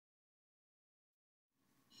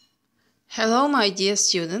Hello, my dear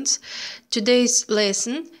students. Today's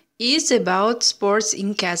lesson is about sports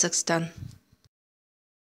in Kazakhstan.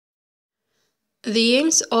 The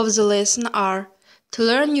aims of the lesson are to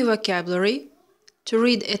learn new vocabulary, to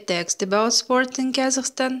read a text about sports in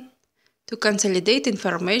Kazakhstan, to consolidate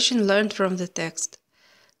information learned from the text.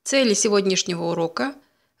 Цели сегодняшнего урока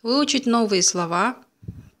 – выучить новые слова,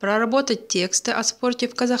 проработать тексты о спорте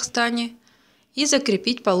в Казахстане и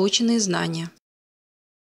закрепить полученные знания.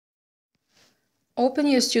 Open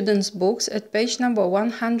your students' books at page number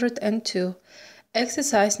 102,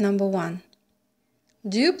 exercise number 1.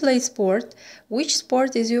 Do you play sport? Which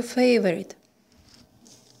sport is your favorite?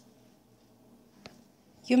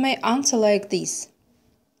 You may answer like this.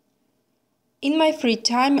 In my free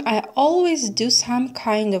time, I always do some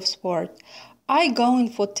kind of sport. I go in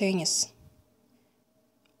for tennis.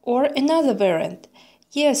 Or another variant.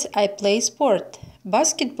 Yes, I play sport.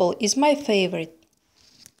 Basketball is my favorite.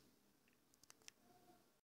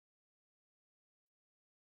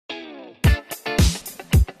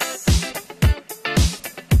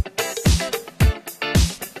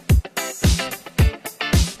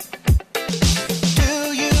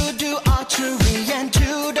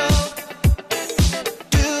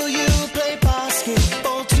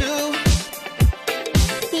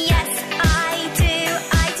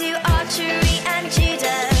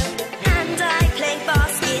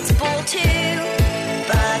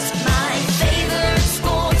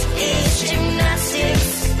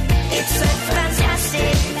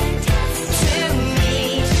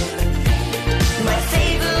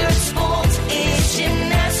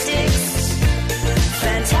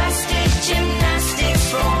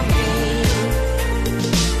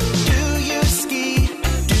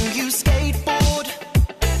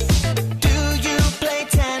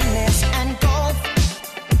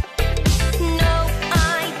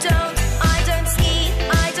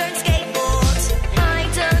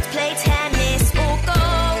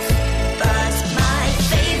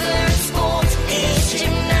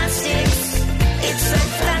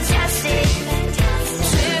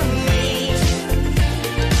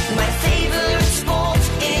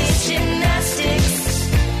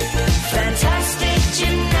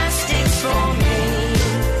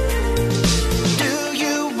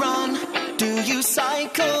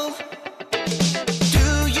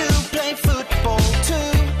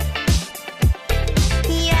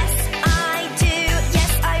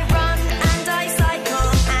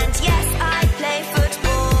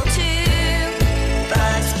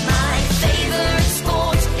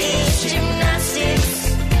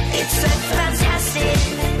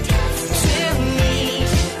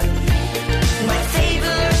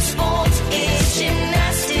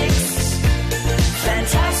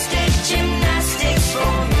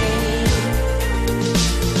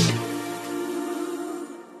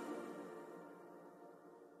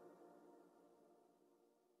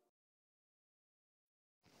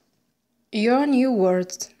 Your new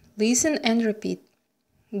words. Listen and repeat.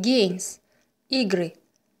 Games. Игры.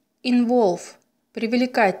 Involve.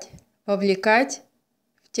 Привлекать. Вовлекать.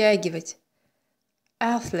 Втягивать.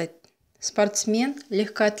 Athlete. Спортсмен,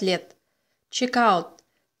 легкоатлет. Check out.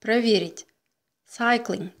 Проверить.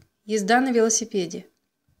 Cycling. Езда на велосипеде.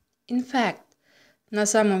 In fact. На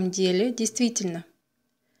самом деле, действительно.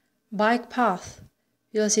 Bike path.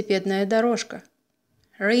 Велосипедная дорожка.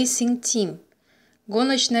 Racing team.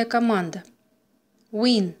 Гоночная команда.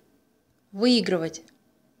 Win. Выигрывать.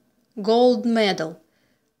 Gold medal.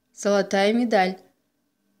 Золотая медаль.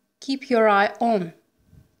 Keep your eye on.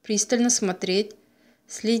 Пристально смотреть.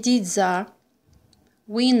 Следить за.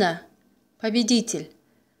 Winner. Победитель.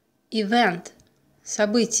 Event.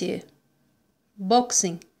 Событие.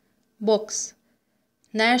 Boxing. Бокс.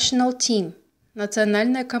 National team.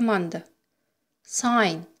 Национальная команда.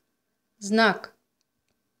 Sign. Знак.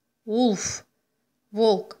 Wolf.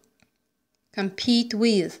 Волк. Compete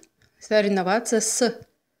with. Соревноваться с.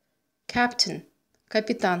 Captain.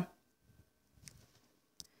 Капитан.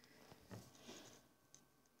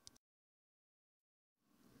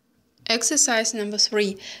 Exercise number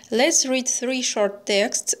 3. Let's read 3 short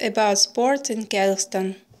texts about sports in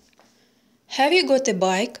Kazakhstan. Have you got a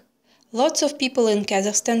bike? Lots of people in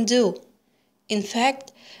Kazakhstan do. In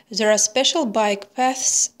fact, there are special bike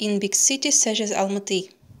paths in big cities such as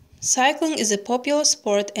Almaty. Cycling is a popular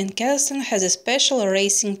sport and Kazakhstan has a special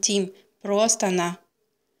racing team, Pro Astana.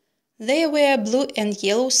 They wear blue and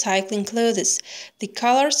yellow cycling clothes, the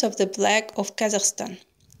colors of the flag of Kazakhstan.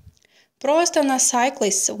 Pro Astana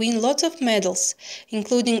cyclists win lots of medals,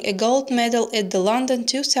 including a gold medal at the London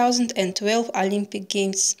 2012 Olympic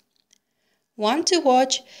Games. Want to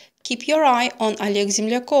watch? Keep your eye on Oleg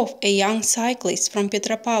Zemlyakov, a young cyclist from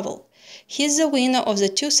Petropavl. He is the winner of the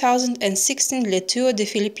 2016 Le Tour de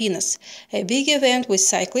Filipinas, a big event with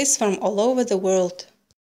cyclists from all over the world.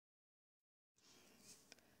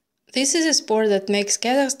 This is a sport that makes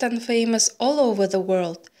Kazakhstan famous all over the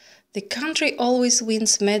world. The country always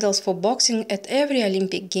wins medals for boxing at every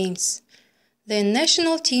Olympic Games. Their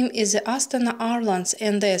national team is the Astana Arlans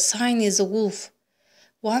and their sign is a wolf.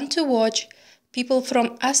 Want to watch? People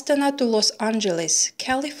from Astana to Los Angeles,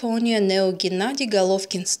 California know Gennady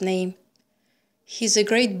Golovkin's name. He's a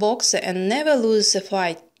great boxer and never loses a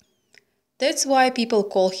fight. That's why people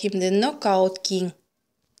call him the Knockout King.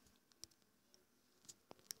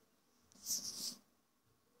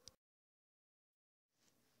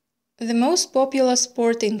 The most popular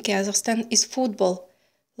sport in Kazakhstan is football.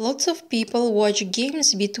 Lots of people watch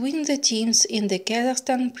games between the teams in the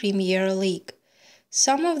Kazakhstan Premier League.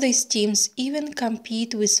 Some of these teams even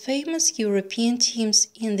compete with famous European teams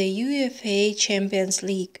in the UEFA Champions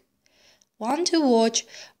League. Want to watch?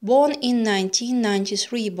 Born in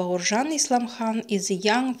 1993, Baurjan Islamkhan is a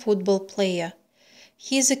young football player.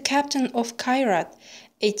 He is the captain of Kairat,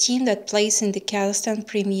 a team that plays in the Kazakhstan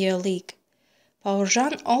Premier League.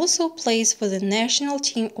 Baurjan also plays for the national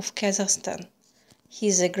team of Kazakhstan. He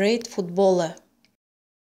is a great footballer.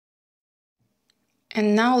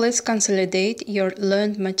 And now let's consolidate your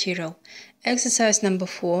learned material. Exercise number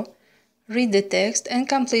 4. Read the text and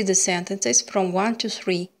complete the sentences from 1 to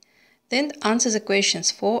 3. Then answer the questions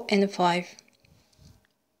 4 and 5.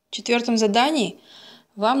 В четвертом задании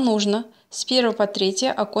вам нужно с 1 по 3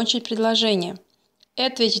 окончить предложение и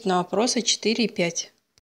ответить на вопросы 4 и 5.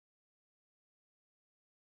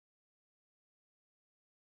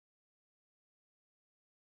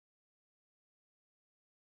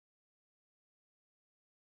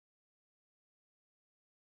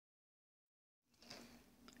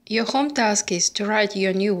 Your home task is to write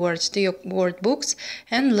your new words to your word books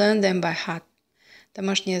and learn them by heart.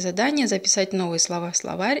 Домашнее задание – записать новые слова в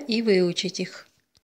словарь и выучить их.